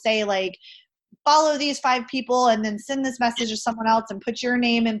it'll say like, follow these 5 people and then send this message to someone else and put your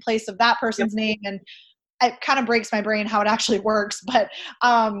name in place of that person's name. And it kind of breaks my brain how it actually works. But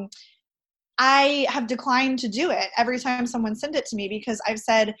I have declined to do it every time someone sent it to me, because I've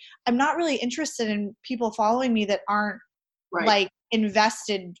said, I'm not really interested in people following me that aren't like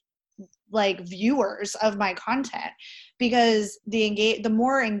invested, like viewers of my content, because the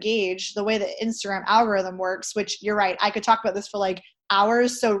more engaged, the way the Instagram algorithm works, which you're right, I could talk about this for like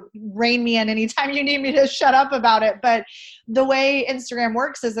hours. So rein me in anytime you need me to shut up about it. But the way Instagram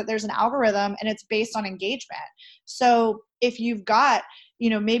works is that there's an algorithm and it's based on engagement. So if you've got,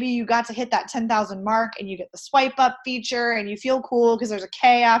 maybe you got to hit that 10,000 mark and you get the swipe up feature and you feel cool because there's a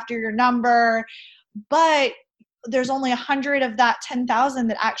K after your number, but there's only 100 of that 10,000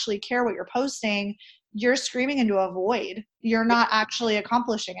 that actually care what you're posting, you're screaming into a void. You're not actually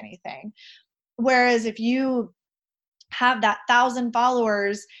accomplishing anything. Whereas if you have that 1,000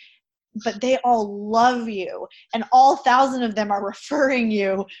 followers, but they all love you and all 1,000 of them are referring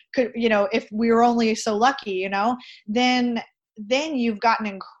you, if we were only so lucky, then you've got an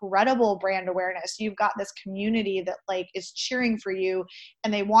incredible brand awareness. You've got this community that like is cheering for you,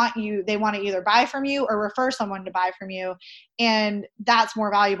 and they want to either buy from you or refer someone to buy from you. And that's more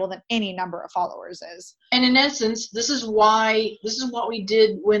valuable than any number of followers is. And in essence, this is what we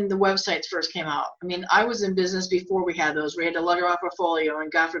did when the websites first came out. I mean, I was in business before we had those. We had to lug our portfolio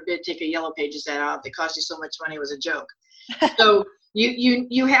and God forbid take a Yellow Pages ad out. They cost you so much money, it was a joke. So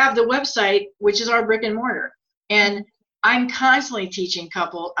you have the website, which is our brick and mortar. And I'm constantly teaching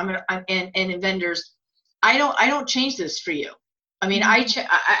and vendors. I don't change this for you. I mean, I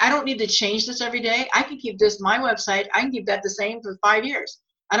don't need to change this every day. I can keep my website. I can keep that the same for 5 years.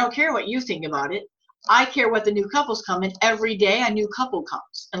 I don't care what you think about it. I care what the new couples come in. Every day a new couple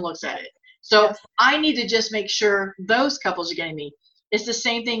comes and looks at it. So yes. I need to just make sure those couples are getting me. It's the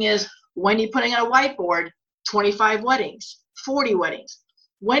same thing as Wendy putting on a whiteboard, 25 weddings, 40 weddings.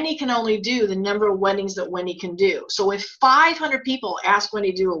 Wendy can only do the number of weddings that Wendy can do. So if 500 people ask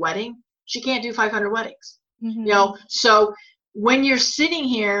Wendy to do a wedding, she can't do 500 weddings. Mm-hmm. So when you're sitting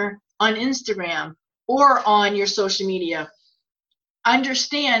here on Instagram or on your social media,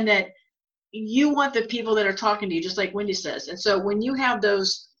 understand that you want the people that are talking to you, just like Wendy says. And so when you have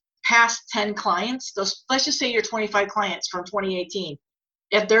those past 10 clients, let's just say your 25 clients from 2018,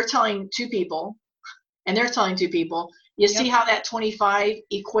 if they're telling 2 people and they're telling 2 people, you see how that 25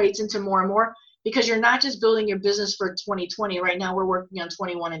 equates into more and more, because you're not just building your business for 2020. Right now we're working on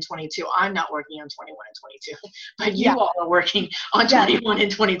 21 and 22. I'm not working on 21 and 22, but you all are working on 21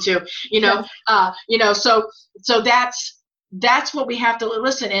 and 22, so that's what we have to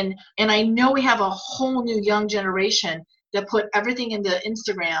listen. And I know we have a whole new young generation that put everything into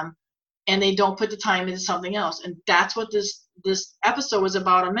Instagram and they don't put the time into something else. And that's what this episode was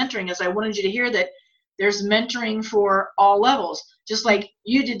about on mentoring, is I wanted you to hear that there's mentoring for all levels, just like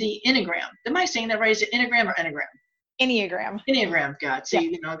you did the Enneagram. Am I saying that right? Is it Enneagram or Enneagram? Enneagram. Enneagram, God.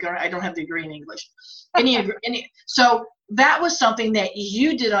 See, I don't have the degree in English. So that was something that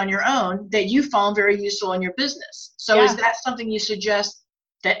you did on your own that you found very useful in your business. So is that something you suggest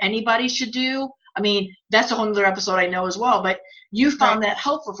that anybody should do? I mean, that's a whole other episode I know as well, but you found that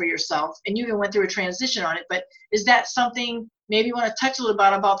helpful for yourself and you even went through a transition on it. But is that something maybe you want to touch a little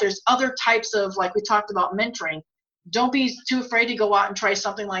bit about? There's other types of, like we talked about, mentoring. Don't be too afraid to go out and try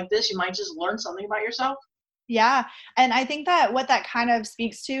something like this. You might just learn something about yourself. Yeah. And I think that what that kind of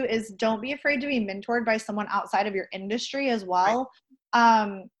speaks to is don't be afraid to be mentored by someone outside of your industry as well.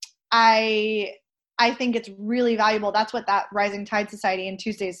 Right. I think it's really valuable. That's what that Rising Tide Society and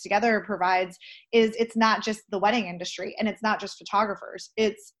Tuesdays Together provides, is it's not just the wedding industry and it's not just photographers.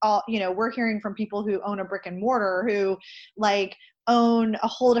 It's all, we're hearing from people who own a brick and mortar, who like own a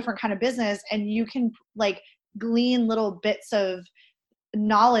whole different kind of business, and you can like glean little bits of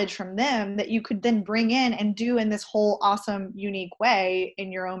knowledge from them that you could then bring in and do in this whole awesome, unique way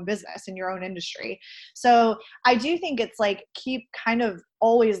in your own business, in your own industry. So I do think it's like, keep kind of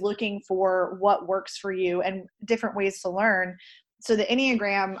always looking for what works for you and different ways to learn. So the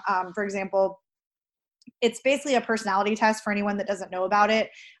Enneagram, for example, it's basically a personality test for anyone that doesn't know about it.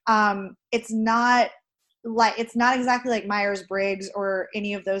 It's not exactly like Myers-Briggs or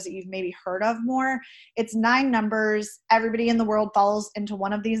any of those that you've maybe heard of more. It's 9 numbers. Everybody in the world falls into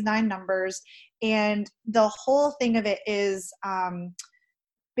one of these 9 numbers. And the whole thing of it is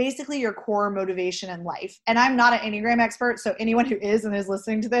basically your core motivation in life. And I'm not an Enneagram expert, so anyone who is and is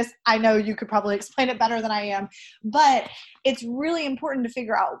listening to this, I know you could probably explain it better than I am. But it's really important to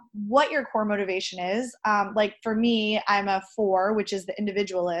figure out what your core motivation is. Like for me, I'm a 4, which is the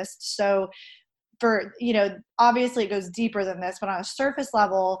individualist. So obviously it goes deeper than this, but on a surface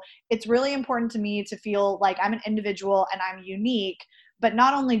level, it's really important to me to feel like I'm an individual and I'm unique, but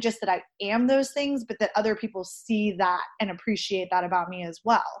not only just that I am those things, but that other people see that and appreciate that about me as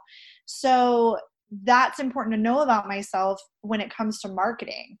well. So that's important to know about myself when it comes to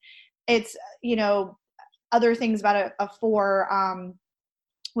marketing. It's, other things about a 4,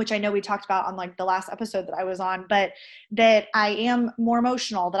 which I know we talked about on like the last episode that I was on, but that I am more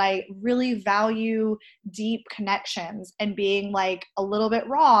emotional, that I really value deep connections and being like a little bit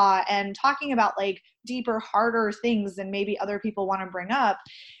raw and talking about like deeper, harder things than maybe other people want to bring up.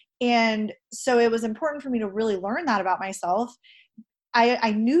 And so it was important for me to really learn that about myself.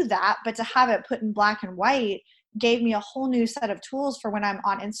 I knew that, but to have it put in black and white gave me a whole new set of tools for when I'm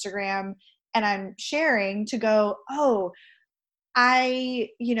on Instagram and I'm sharing to go, oh, I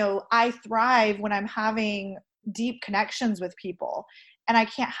thrive when I'm having deep connections with people, and I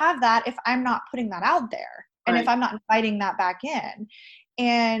can't have that if I'm not putting that out there and if I'm not inviting that back in.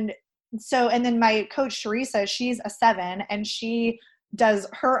 And so, and then my coach, Teresa, she's a 7 and she does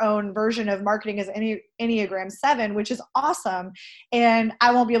her own version of marketing as Enneagram 7, which is awesome. And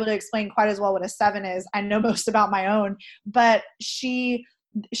I won't be able to explain quite as well what a 7 is. I know most about my own, but she's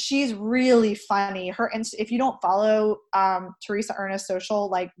really funny. If you don't follow Teresa Ernest social,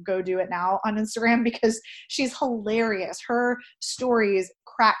 like go do it now on Instagram, because she's hilarious. Her stories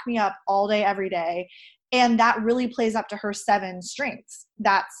crack me up all day, every day. And that really plays up to her 7 strengths.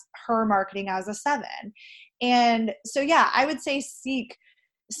 That's her marketing as a 7. And so, yeah, I would say seek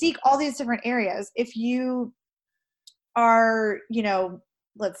all these different areas. If you are,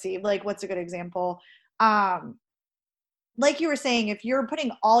 let's see, like what's a good example? Like you were saying, if you're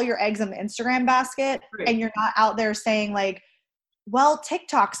putting all your eggs in the Instagram basket and you're not out there saying like, well,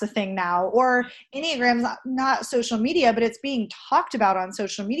 TikTok's a thing now, or Enneagram's not social media, but it's being talked about on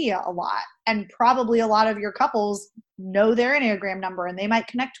social media a lot. And probably a lot of your couples know their Enneagram number and they might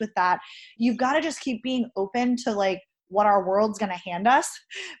connect with that. You've got to just keep being open to like what our world's going to hand us,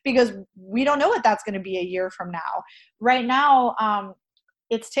 because we don't know what that's going to be a year from now. Right now,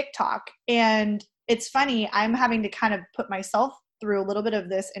 it's TikTok, and it's funny, I'm having to kind of put myself through a little bit of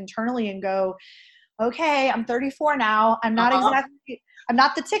this internally and go, okay, I'm 34 now. I'm not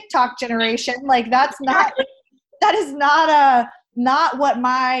the TikTok generation. Like that is not what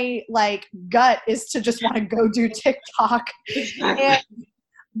my like gut is, to just want to go do TikTok.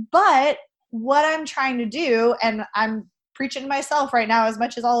 But what I'm trying to do, and I'm preaching to myself right now as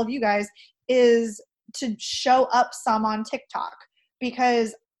much as all of you guys, is to show up some on TikTok,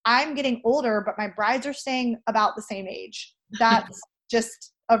 because I'm getting older, but my brides are staying about the same age. That's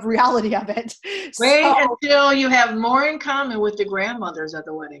just a reality of it. Wait until you have more in common with the grandmothers at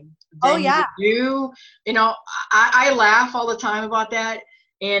the wedding. Oh, yeah. I laugh all the time about that.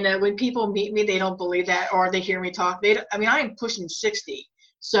 And when people meet me, they don't believe that, or they hear me talk. I'm pushing 60.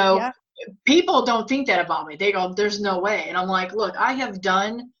 So people don't think that about me. They go, there's no way. And I'm like, look, I have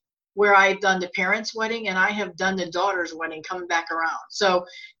done where I've done the parents' wedding and I have done the daughter's wedding coming back around. So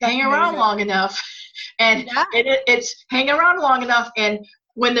That's hang around long enough, and it's hang around long enough. And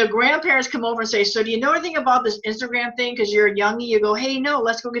when the grandparents come over and say, so do you know anything about this Instagram thing? Because you're a youngie, you go, hey, no,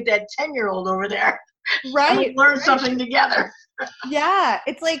 let's go get that 10-year-old over there. Right. And we learn something together. Yeah.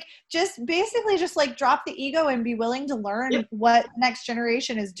 It's like, just basically just like drop the ego and be willing to learn what next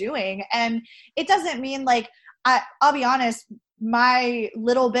generation is doing. And it doesn't mean like, I'll be honest, my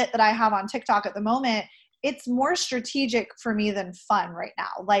little bit that I have on TikTok at the moment, it's more strategic for me than fun right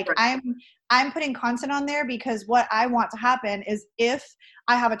now. Like I'm putting content on there because what I want to happen is if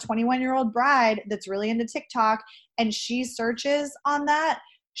I have a 21-year-old bride that's really into TikTok and she searches on that,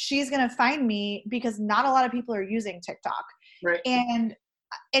 she's going to find me because not a lot of people are using TikTok. Right. And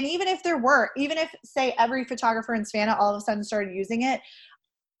even if even if say every photographer in Savannah all of a sudden started using it,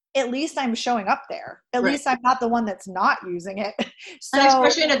 at least I'm showing up there. At least I'm not the one that's not using it. So, and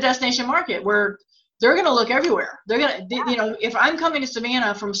especially in a destination market where they're going to look everywhere. They're going to, you know, if I'm coming to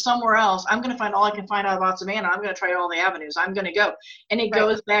Savannah from somewhere else, I'm going to find all I can find out about Savannah. I'm going to try all the avenues. I'm going to go. And it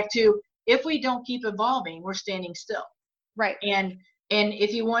goes back to, if we don't keep evolving, we're standing still. Right. And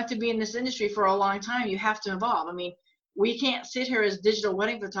if you want to be in this industry for a long time, you have to evolve. I mean, we can't sit here as digital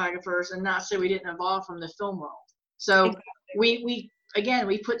wedding photographers and not say we didn't evolve from the film world. So we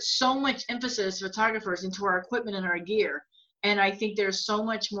put so much emphasis, photographers, into our equipment and our gear. And I think there's so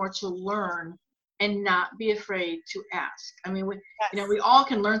much more to learn and not be afraid to ask. I mean, we all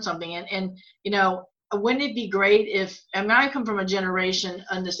can learn something. And you know, wouldn't it be great if, I mean, I come from a generation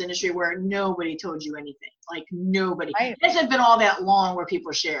in this industry where nobody told you anything. Like nobody. It hasn't been all that long where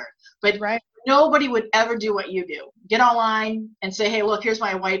people shared. But nobody would ever do what you do. Get online and say, hey, look, here's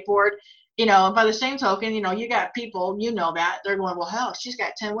my whiteboard. You know, and by the same token, you know, you got people, you know, that they're going, well, hell, she's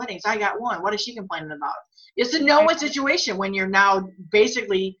got 10 weddings. I got one. What is she complaining about? It's a no-win situation when you're now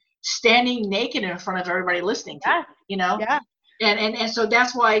basically standing naked in front of everybody listening to you, you know? Yeah. And so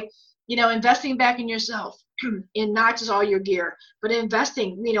that's why, you know, investing back in yourself, in not just all your gear, but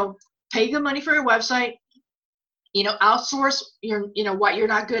investing, you know, pay good money for your website, you know, outsource your, you know, what you're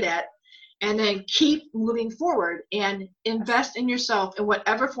not good at, and then keep moving forward and invest in yourself in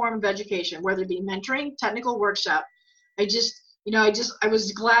whatever form of education, whether it be mentoring, technical workshop. I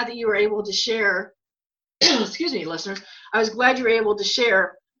was glad that you were able to share, excuse me, listeners, I was glad you were able to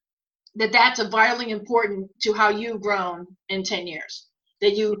share that that's a vitally important to how you've grown in 10 years,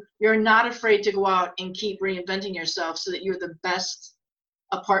 that you're not afraid to go out and keep reinventing yourself so that you're the best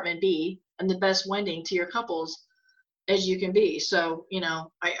apartment B and the best wedding to your couples as you can be. So, you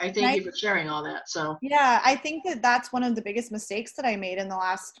know, I thank you for sharing all that. So yeah, I think that that's one of the biggest mistakes that I made in the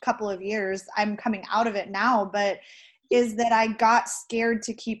last couple of years. I'm coming out of it now, but is that I got scared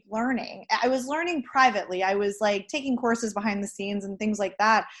to keep learning. I was learning privately. I was like taking courses behind the scenes and things like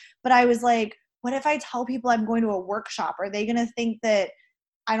that. But I was like, what if I tell people I'm going to a workshop? Are they going to think that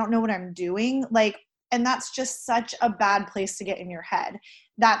I don't know what I'm doing? Like, and that's just such a bad place to get in your head.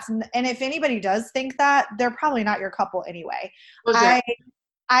 And if anybody does think that, they're probably not your couple anyway. I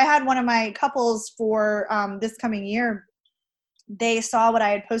had one of my couples for this coming year. They saw what I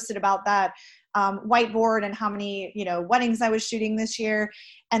had posted about that whiteboard and how many, you know, weddings I was shooting this year,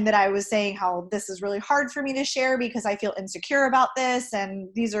 and that I was saying how this is really hard for me to share because I feel insecure about this, and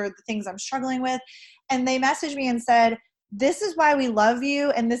these are the things I'm struggling with. And they messaged me and said, this is why we love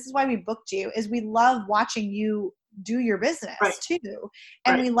you, and this is why we booked you, is we love watching you do your business too.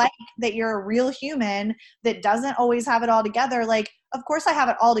 And we like that you're a real human that doesn't always have it all together. Like, of course I have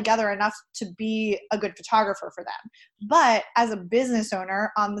it all together enough to be a good photographer for them. But as a business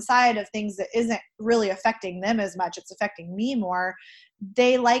owner on the side of things that isn't really affecting them as much, it's affecting me more.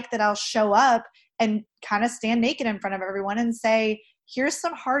 They like that I'll show up and kind of stand naked in front of everyone and say, here's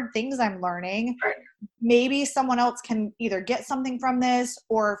some hard things I'm learning. Maybe someone else can either get something from this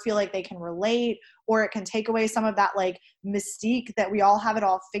or feel like they can relate, or it can take away some of that like mystique that we all have it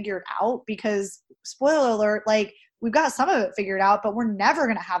all figured out, because spoiler alert, like we've got some of it figured out, but we're never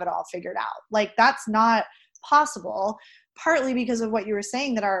going to have it all figured out. Like that's not possible, partly because of what you were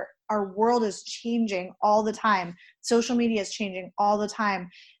saying, that our world is changing all the time. Social media is changing all the time.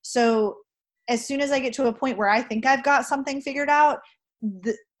 So as soon as I get to a point where I think I've got something figured out,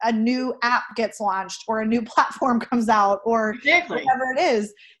 a new app gets launched or a new platform comes out or whatever it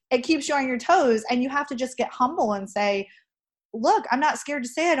is, it keeps you on your toes, and you have to just get humble and say, look, I'm not scared to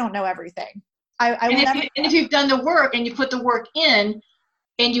say I don't know everything. And if you've done the work and you put the work in,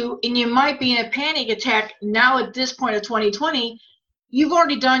 and you might be in a panic attack now at this point of 2020, you've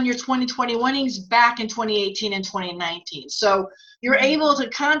already done your 2020 weddings back in 2018 and 2019. So you're able to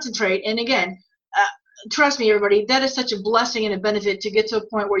concentrate. And again, trust me, everybody, that is such a blessing and a benefit to get to a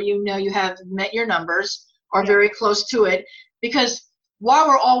point where you know you have met your numbers or very close to it. Because while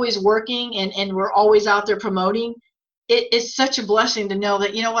we're always working and we're always out there promoting, it is such a blessing to know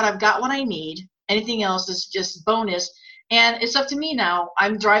that, you know what, I've got what I need. Anything else is just bonus. And it's up to me now.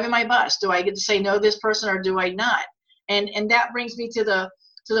 I'm driving my bus. Do I get to say no to this person or do I not? And that brings me to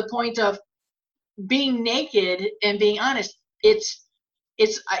the point of being naked and being honest.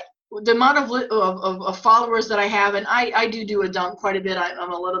 The amount of followers that I have, and I do a dump quite a bit.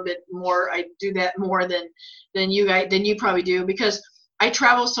 I'm a little bit more. I do that more than you probably do, because I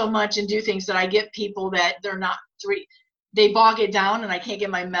travel so much and do things that I get people that they bog it down and I can't get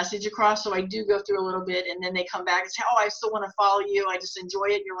my message across. So I do go through a little bit, and then they come back and say, "Oh, I still want to follow you. I just enjoy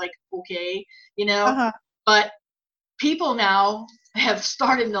it." And you're like, okay, you know. Uh-huh. But people now have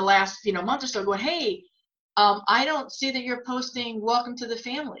started in the last month or so going, "Hey, I don't see that you're posting welcome to the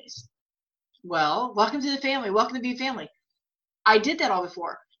families." Well, welcome to the family. Welcome to Be Family. I did that all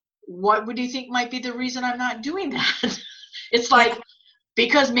before. What would you think might be the reason I'm not doing that? It's like,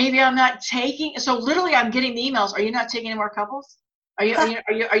 because maybe I'm not taking. So literally, I'm getting the emails. Are you not taking any more couples? Are you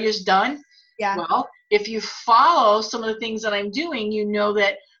just done? Yeah. Well, if you follow some of the things that I'm doing, you know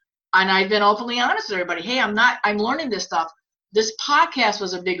that, and I've been openly honest with everybody. Hey, I'm learning this stuff. This podcast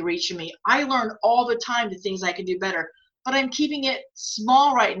was a big reach for me. I learn all the time the things I could do better, but I'm keeping it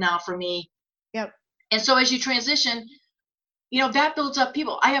small right now for me. Yep. And so as you transition, that builds up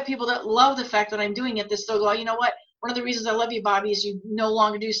people. I have people that love the fact that I'm doing it. They still go, you know what? One of the reasons I love you, Bobby, is you no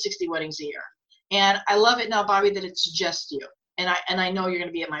longer do 60 weddings a year. And I love it now, Bobby, that it's just you. And I know you're going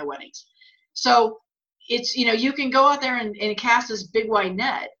to be at my weddings. So it's, you can go out there and cast this big wide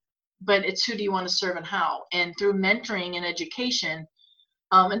net, but it's who do you want to serve and how? And through mentoring and education,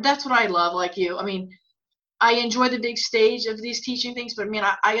 and that's what I love, like you. I mean, I enjoy the big stage of these teaching things, but man,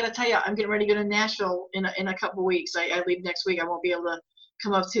 I got to tell you, I'm getting ready to go to Nashville in a couple of weeks. I leave next week. I won't be able to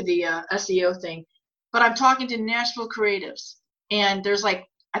come up to the SEO thing, but I'm talking to Nashville creatives, and there's I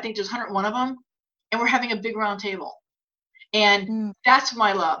think there's 101 of them, and we're having a big round table. And that's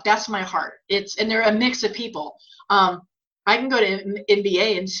my love. That's my heart. And they're a mix of people. I can go to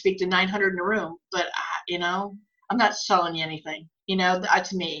NBA and speak to 900 in a room, but I'm not selling you anything.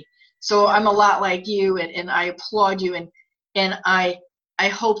 That's me. So I'm a lot like you, and I applaud you, and I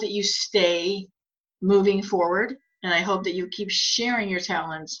hope that you stay moving forward, and I hope that you keep sharing your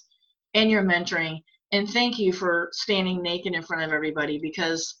talents and your mentoring. And thank you for standing naked in front of everybody,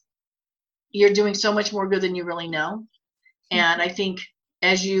 because you're doing so much more good than you really know. And I think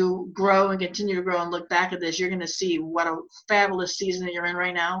as you grow and continue to grow and look back at this, you're going to see what a fabulous season that you're in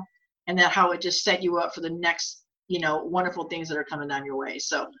right now, and that how it just set you up for the next, wonderful things that are coming down your way.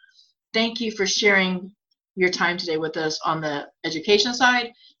 So thank you for sharing your time today with us on the education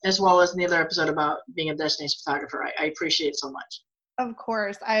side, as well as in the other episode about being a destination photographer. I appreciate it so much. Of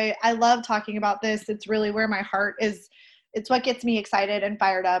course. I love talking about this. It's really where my heart is. It's what gets me excited and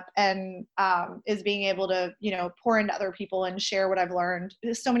fired up, and is being able to, pour into other people and share what I've learned.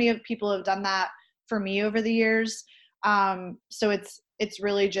 So many of people have done that for me over the years. So it's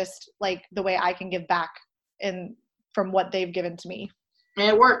really just like the way I can give back from what they've given to me. And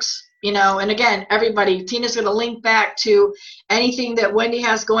it works, and again, everybody, Tina's going to link back to anything that Wendy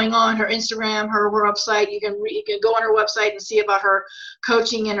has going on, her Instagram, her website. You can go on her website and see about her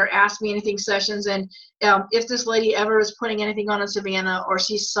coaching and her Ask Me Anything sessions. And if this lady ever is putting anything on in Savannah, or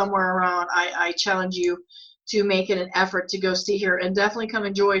she's somewhere around, I challenge you to make it an effort to go see her, and definitely come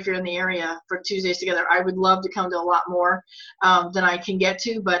enjoy if you're in the area for Tuesdays Together. I would love to come to a lot more than I can get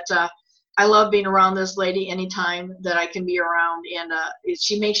to, but I love being around this lady anytime that I can be around, and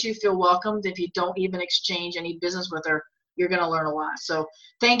she makes you feel welcomed. If you don't even exchange any business with her, you're going to learn a lot. So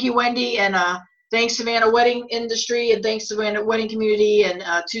thank you, Wendy, and thanks, Savannah Wedding Industry, and thanks, Savannah Wedding Community, and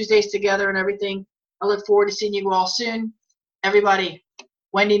Tuesdays Together and everything. I look forward to seeing you all soon. Everybody,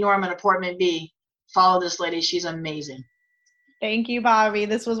 Wendy Norman, Appointment B. Follow this lady. She's amazing. Thank you, Bobby.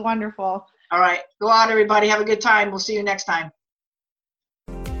 This was wonderful. All right. Go out, everybody. Have a good time. We'll see you next time.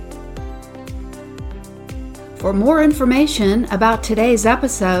 For more information about today's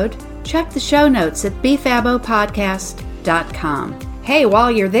episode, check the show notes at bfabopodcast.com. Hey,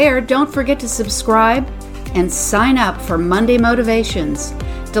 while you're there, don't forget to subscribe and sign up for Monday Motivations,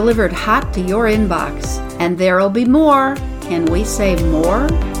 delivered hot to your inbox. And there'll be more. Can we say more?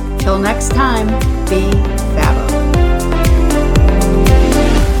 Till next time, be Fabo.